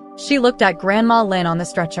member. She looked at Grandma Lin on the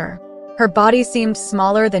stretcher. Her body seemed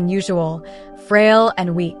smaller than usual, frail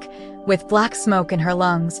and weak, with black smoke in her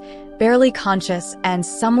lungs, barely conscious and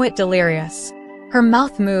somewhat delirious. Her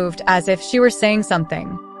mouth moved as if she were saying something.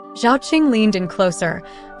 Zhao Qing leaned in closer,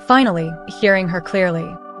 finally hearing her clearly.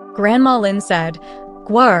 Grandma Lin said,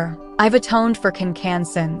 "Guar, I've atoned for Qin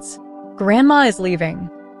Can's sins. Grandma is leaving.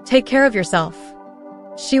 Take care of yourself."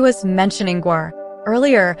 She was mentioning Guar.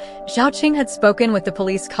 Earlier, Zhao Qing had spoken with the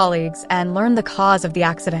police colleagues and learned the cause of the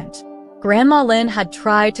accident. Grandma Lin had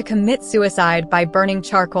tried to commit suicide by burning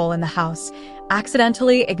charcoal in the house,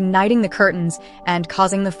 accidentally igniting the curtains and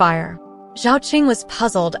causing the fire. Zhao Qing was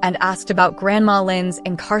puzzled and asked about Grandma Lin's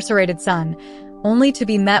incarcerated son, only to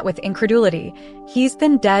be met with incredulity. He's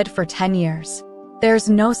been dead for 10 years. There's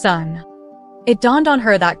no son. It dawned on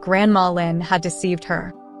her that Grandma Lin had deceived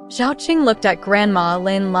her. Zhao Qing looked at Grandma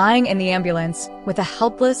Lin lying in the ambulance with a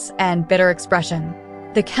helpless and bitter expression.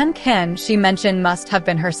 The Qin Can she mentioned must have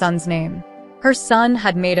been her son's name. Her son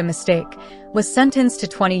had made a mistake, was sentenced to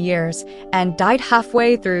 20 years, and died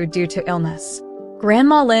halfway through due to illness.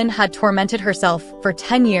 Grandma Lin had tormented herself for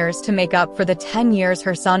 10 years to make up for the 10 years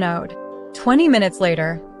her son owed. 20 minutes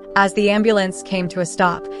later, as the ambulance came to a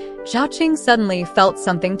stop, Zhao Qing suddenly felt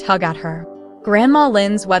something tug at her. Grandma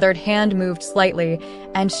Lin's weathered hand moved slightly,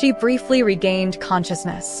 and she briefly regained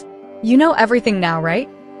consciousness. "You know everything now, right?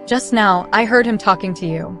 Just now, I heard him talking to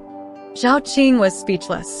you." Zhao Qing was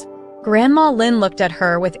speechless. Grandma Lin looked at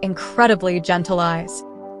her with incredibly gentle eyes.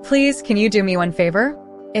 "Please, can you do me one favor?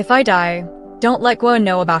 If I die, don't let Guo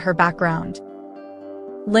know about her background."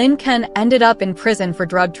 Lin Ken ended up in prison for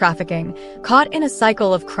drug trafficking, caught in a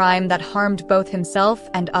cycle of crime that harmed both himself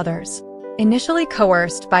and others. Initially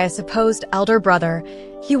coerced by a supposed elder brother,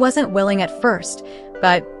 he wasn't willing at first,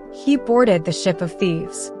 but he boarded the ship of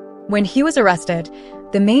thieves. When he was arrested,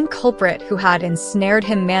 the main culprit who had ensnared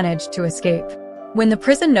him managed to escape. When the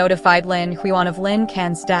prison notified Lin Huan of Lin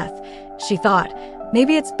Can's death, she thought,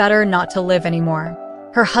 maybe it's better not to live anymore.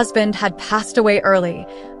 Her husband had passed away early,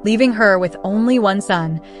 leaving her with only one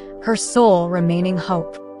son, her sole remaining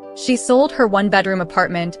hope. She sold her one-bedroom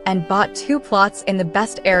apartment and bought 2 plots in the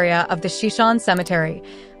best area of the Shishan cemetery,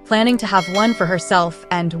 planning to have one for herself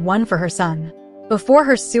and one for her son. Before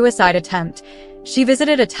her suicide attempt, she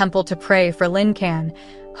visited a temple to pray for Lin Can,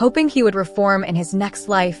 hoping he would reform in his next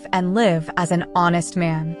life and live as an honest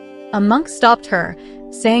man. A monk stopped her,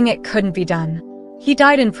 saying it couldn't be done. He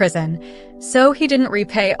died in prison, so he didn't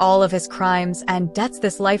repay all of his crimes and debts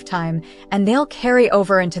this lifetime, and they'll carry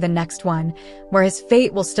over into the next one, where his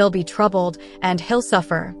fate will still be troubled and he'll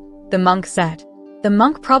suffer, the monk said. The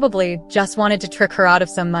monk probably just wanted to trick her out of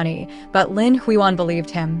some money, but Lin Huan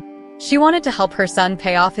believed him. She wanted to help her son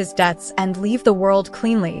pay off his debts and leave the world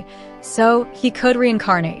cleanly, so he could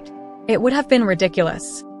reincarnate. It would have been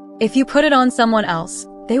ridiculous. If you put it on someone else,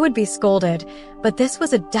 they would be scolded, but this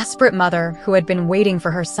was a desperate mother who had been waiting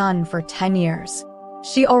for her son for 10 years.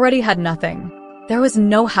 She already had nothing. There was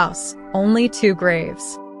no house, only 2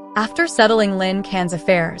 graves. After settling Lin Can's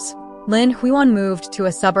affairs, Lin Huan moved to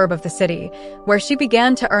a suburb of the city, where she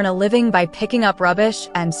began to earn a living by picking up rubbish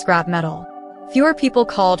and scrap metal. Fewer people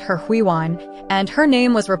called her Huan, and her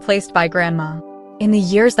name was replaced by Grandma. In the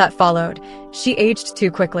years that followed, she aged too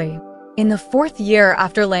quickly. In the 4th year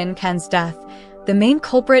after Lin Can's death, the main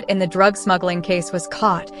culprit in the drug smuggling case was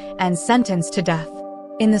caught and sentenced to death.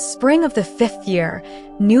 In the spring of the 5th year,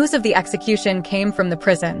 news of the execution came from the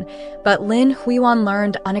prison, but Lin Huan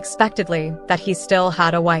learned unexpectedly that he still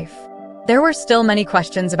had a wife. There were still many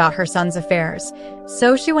questions about her son's affairs,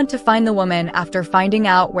 so she went to find the woman after finding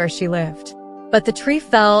out where she lived. But the tree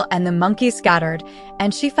fell and the monkeys scattered,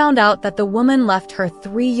 and she found out that the woman left her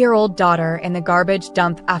 3-year-old daughter in the garbage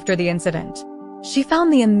dump after the incident. She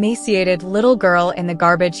found the emaciated little girl in the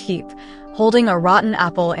garbage heap, holding a rotten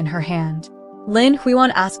apple in her hand. Lin Huan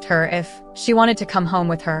asked her if she wanted to come home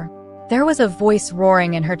with her. There was a voice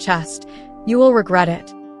roaring in her chest, "You will regret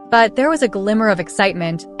it." But there was a glimmer of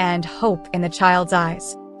excitement and hope in the child's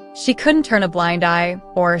eyes. She couldn't turn a blind eye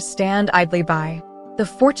or stand idly by. The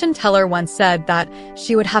fortune teller once said that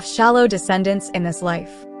she would have shallow descendants in this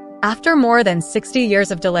life. After more than 60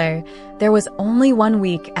 years of delay, there was only one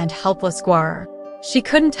weak and helpless squarer. She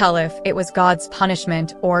couldn't tell if it was God's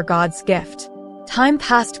punishment or God's gift. Time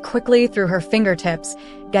passed quickly through her fingertips,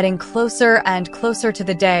 getting closer and closer to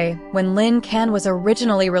the day when Lin Can was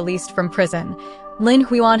originally released from prison. Lin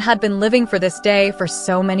Huan had been living for this day for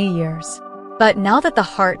so many years. But now that the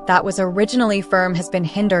heart that was originally firm has been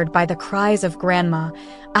hindered by the cries of Grandma,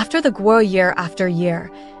 after the guo year after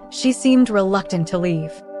year, she seemed reluctant to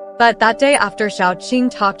leave. But that day after Xiao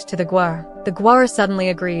Qing talked to the guar suddenly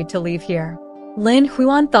agreed to leave here. Lin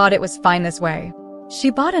Huan thought it was fine this way.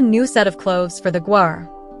 She bought a new set of clothes for the guar,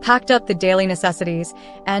 packed up the daily necessities,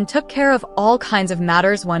 and took care of all kinds of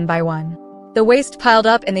matters one by one. The waste piled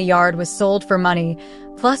up in the yard was sold for money,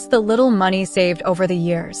 plus the little money saved over the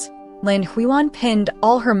years. Lin Huan pinned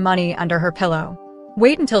all her money under her pillow.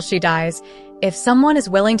 Wait until she dies. If someone is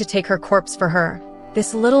willing to take her corpse for her,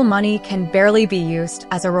 this little money can barely be used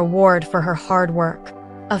as a reward for her hard work.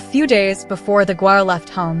 A few days before the guar left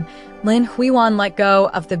home, Lin Huan let go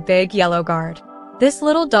of the big yellow guard. This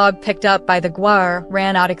little dog picked up by the guar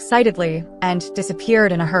ran out excitedly and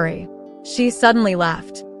disappeared in a hurry. She suddenly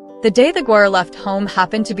left. The day the guar left home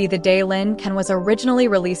happened to be the day Lin Can was originally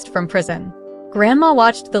released from prison. Grandma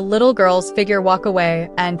watched the little girl's figure walk away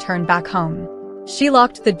and turn back home. She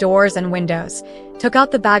locked the doors and windows, took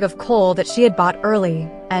out the bag of coal that she had bought early,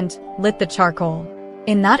 and lit the charcoal.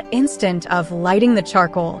 In that instant of lighting the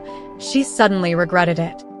charcoal, she suddenly regretted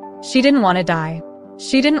it. She didn't want to die.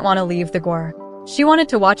 She didn't want to leave the guar. She wanted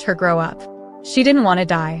to watch her grow up. She didn't want to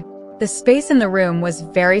die. The space in the room was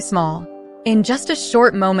very small. In just a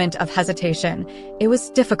short moment of hesitation, it was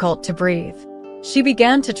difficult to breathe. She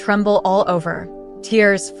began to tremble all over,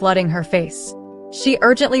 tears flooding her face. She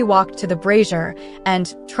urgently walked to the brazier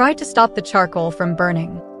and tried to stop the charcoal from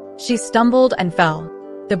burning. She stumbled and fell.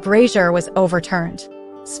 The brazier was overturned.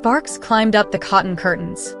 Sparks climbed up the cotton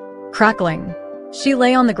curtains. Crackling. She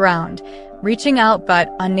lay on the ground, reaching out but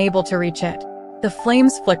unable to reach it. The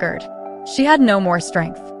flames flickered. She had no more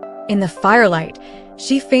strength. In the firelight,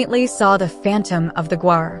 she faintly saw the phantom of the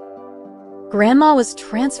guar. Grandma was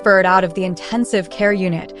transferred out of the intensive care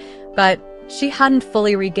unit, but she hadn't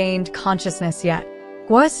fully regained consciousness yet.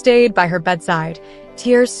 Guo stayed by her bedside,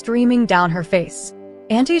 tears streaming down her face.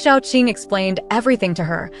 Auntie Xiao Qing explained everything to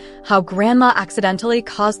her, how Grandma accidentally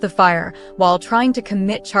caused the fire while trying to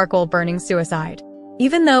commit charcoal burning suicide.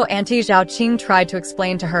 Even though Auntie Xiao Qing tried to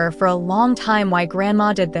explain to her for a long time why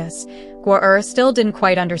Grandma did this, Guo still didn't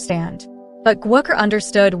quite understand. But Guo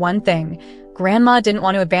understood one thing. Grandma didn't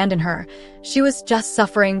want to abandon her. She was just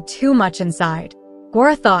suffering too much inside.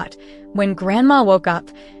 Guo thought, when Grandma woke up,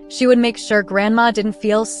 she would make sure Grandma didn't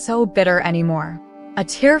feel so bitter anymore. A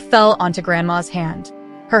tear fell onto Grandma's hand.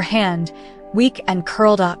 Her hand, weak and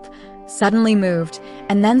curled up, suddenly moved,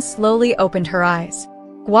 and then slowly opened her eyes.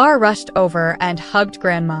 Guo rushed over and hugged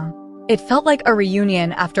Grandma. It felt like a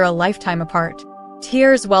reunion after a lifetime apart.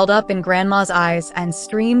 Tears welled up in Grandma's eyes and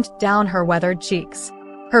streamed down her weathered cheeks.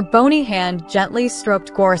 Her bony hand gently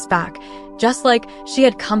stroked Guo's back, just like she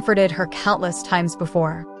had comforted her countless times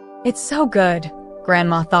before. It's so good,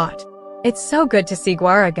 Grandma thought. It's so good to see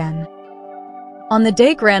Guo again. On the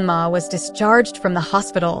day Grandma was discharged from the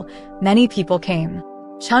hospital, many people came.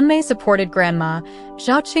 Chunmei supported Grandma.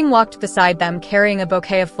 Xiao Qing walked beside them carrying a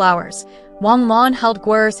bouquet of flowers. Wang Lan held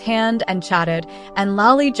Guo's hand and chatted, and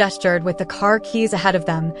Lao Li gestured with the car keys ahead of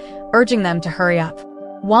them, urging them to hurry up.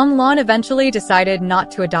 Wang Lan eventually decided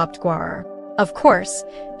not to adopt Guo. Of course,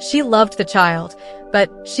 she loved the child,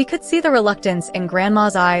 but she could see the reluctance in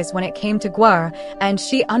Grandma's eyes when it came to Guo, and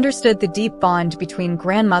she understood the deep bond between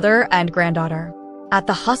grandmother and granddaughter. At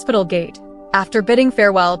the hospital gate, after bidding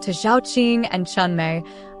farewell to Xiao Qing and Chunmei,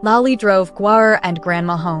 Lao Li drove Guo and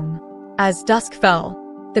Grandma home. As dusk fell,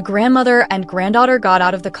 the grandmother and granddaughter got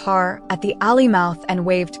out of the car at the alley mouth and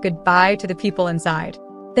waved goodbye to the people inside.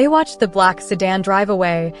 They watched the black sedan drive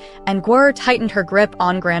away, and Guo tightened her grip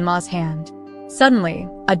on Grandma's hand. Suddenly,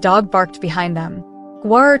 a dog barked behind them.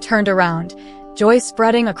 Guo turned around, joy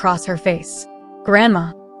spreading across her face.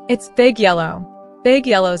 Grandma, it's Big Yellow. Big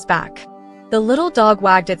Yellow's back. The little dog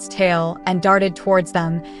wagged its tail and darted towards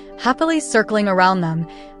them, happily circling around them,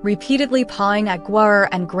 repeatedly pawing at Guo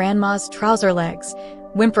and Grandma's trouser legs,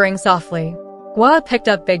 whimpering softly. Guo picked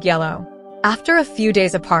up Big Yellow. After a few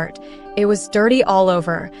days apart, it was dirty all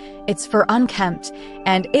over, its fur unkempt,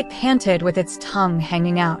 and it panted with its tongue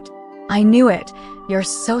hanging out. I knew it. You're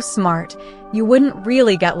so smart. You wouldn't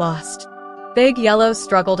really get lost. Big Yellow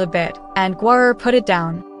struggled a bit, and Guo put it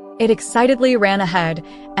down. It excitedly ran ahead,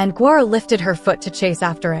 and Guo lifted her foot to chase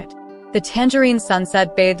after it. The tangerine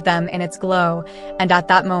sunset bathed them in its glow, and at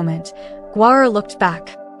that moment, Guo looked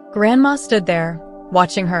back. Grandma stood there,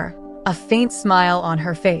 watching her, a faint smile on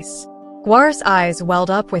her face. Guo's eyes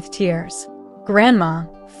welled up with tears. Grandma,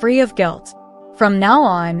 free of guilt. From now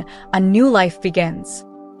on, a new life begins.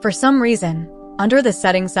 For some reason, under the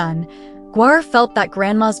setting sun, Guar felt that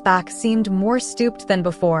Grandma's back seemed more stooped than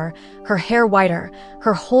before, her hair whiter,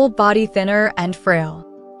 her whole body thinner and frail.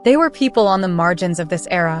 They were people on the margins of this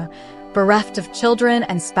era, bereft of children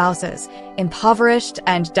and spouses, impoverished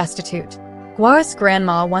and destitute. Guar's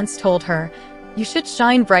grandma once told her, "You should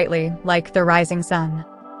shine brightly like the rising sun.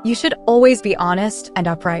 You should always be honest and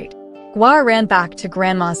upright." Guar ran back to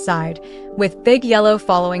Grandma's side, with Big Yellow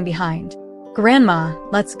following behind. "Grandma,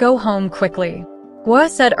 let's go home quickly." Guar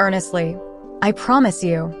said earnestly, "I promise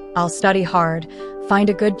you, I'll study hard, find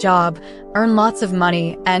a good job, earn lots of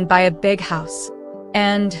money, and buy a big house.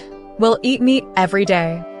 And we'll eat meat every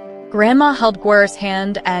day." Grandma held Guar's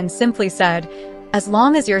hand and simply said, "As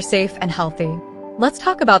long as you're safe and healthy. Let's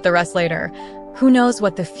talk about the rest later. Who knows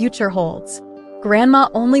what the future holds?" Grandma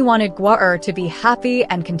only wanted Guar to be happy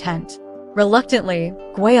and content. Reluctantly,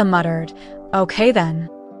 Guya muttered, "Okay then."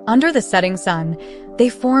 Under the setting sun, they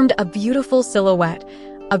formed a beautiful silhouette,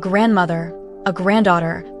 a grandmother, a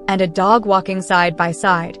granddaughter, and a dog walking side by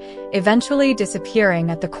side, eventually disappearing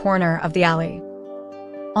at the corner of the alley.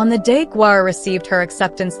 On the day Guar received her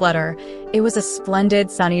acceptance letter, it was a splendid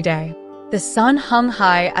sunny day. The sun hung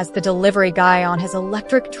high as the delivery guy on his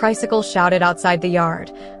electric tricycle shouted outside the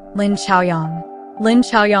yard, "Lin Chaoyang, Lin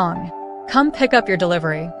Chaoyang, come pick up your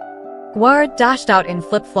delivery." Guar dashed out in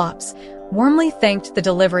flip-flops, warmly thanked the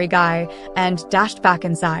delivery guy, and dashed back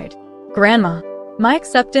inside. "Grandma, my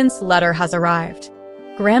acceptance letter has arrived."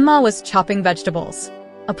 Grandma was chopping vegetables.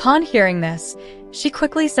 Upon hearing this, she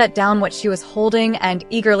quickly set down what she was holding and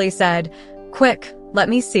eagerly said, "Quick, let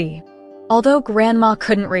me see." Although Grandma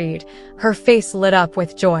couldn't read, her face lit up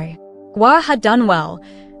with joy. Guar had done well.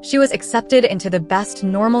 She was accepted into the best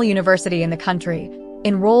normal university in the country,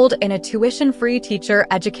 enrolled in a tuition-free teacher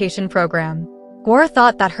education program. Guar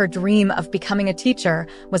thought that her dream of becoming a teacher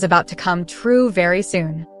was about to come true very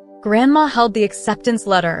soon. Grandma held the acceptance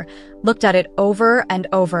letter, looked at it over and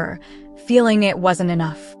over, feeling it wasn't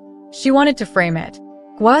enough. She wanted to frame it.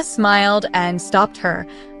 Guar smiled and stopped her.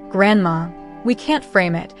 "Grandma, we can't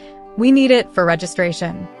frame it. We need it for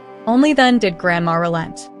registration." Only then did Grandma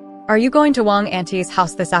relent. "Are you going to Wang Auntie's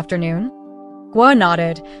house this afternoon?" Guar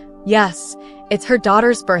nodded. "Yes, it's her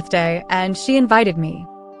daughter's birthday, and she invited me."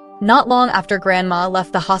 Not long after Grandma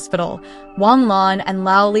left the hospital, Wang Lan and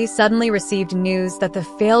Lao Li suddenly received news that the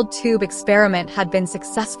failed tube experiment had been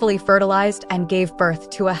successfully fertilized and gave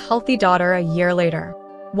birth to a healthy daughter a year later.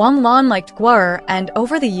 Wang Lan liked Guar, and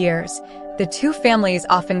over the years, the two families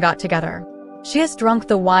often got together. "She has drunk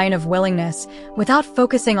the wine of willingness without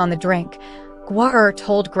focusing on the drink," Guar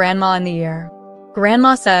told Grandma in the ear.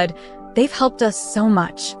 Grandma said, "They've helped us so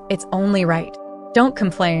much, it's only right. Don't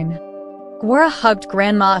complain." Guar hugged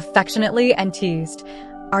Grandma affectionately and teased,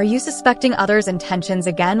 "Are you suspecting others' intentions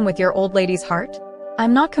again with your old lady's heart?"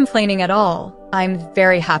 "I'm not complaining at all. I'm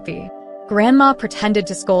very happy." Grandma pretended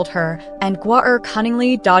to scold her, and Guar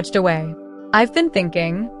cunningly dodged away. "I've been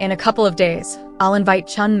thinking, in a couple of days, I'll invite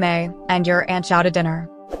Chun Mei and your Aunt Zhao to dinner.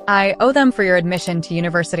 I owe them for your admission to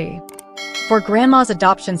university." For Grandma's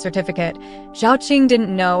adoption certificate, Zhao Qing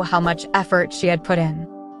didn't know how much effort she had put in.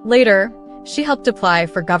 Later, she helped apply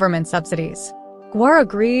for government subsidies. Guar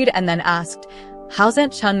agreed and then asked, "How's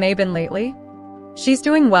Aunt Chun Mei been lately?" "She's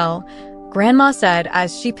doing well," Grandma said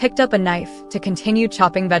as she picked up a knife to continue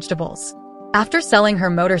chopping vegetables. After selling her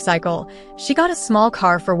motorcycle, she got a small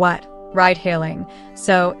car for ride-hailing,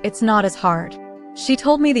 so it's not as hard. She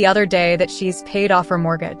told me the other day that she's paid off her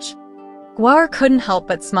mortgage. Guar couldn't help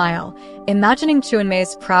but smile, imagining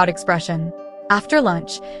Chunmei's proud expression. After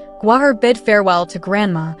lunch, Guar bid farewell to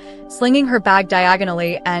Grandma, slinging her bag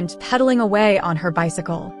diagonally and pedaling away on her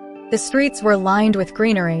bicycle. The streets were lined with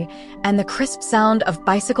greenery, and the crisp sound of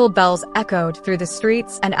bicycle bells echoed through the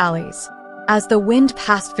streets and alleys. As the wind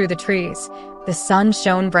passed through the trees, the sun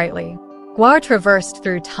shone brightly. Guar traversed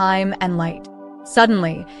through time and light.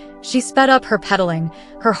 Suddenly, she sped up her pedaling,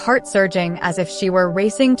 her heart surging as if she were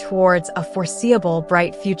racing towards a foreseeable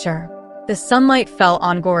bright future. The sunlight fell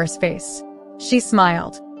on Guar's face. She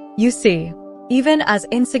smiled. "You see, even as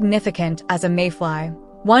insignificant as a mayfly,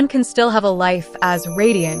 one can still have a life as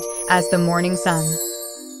radiant as the morning sun."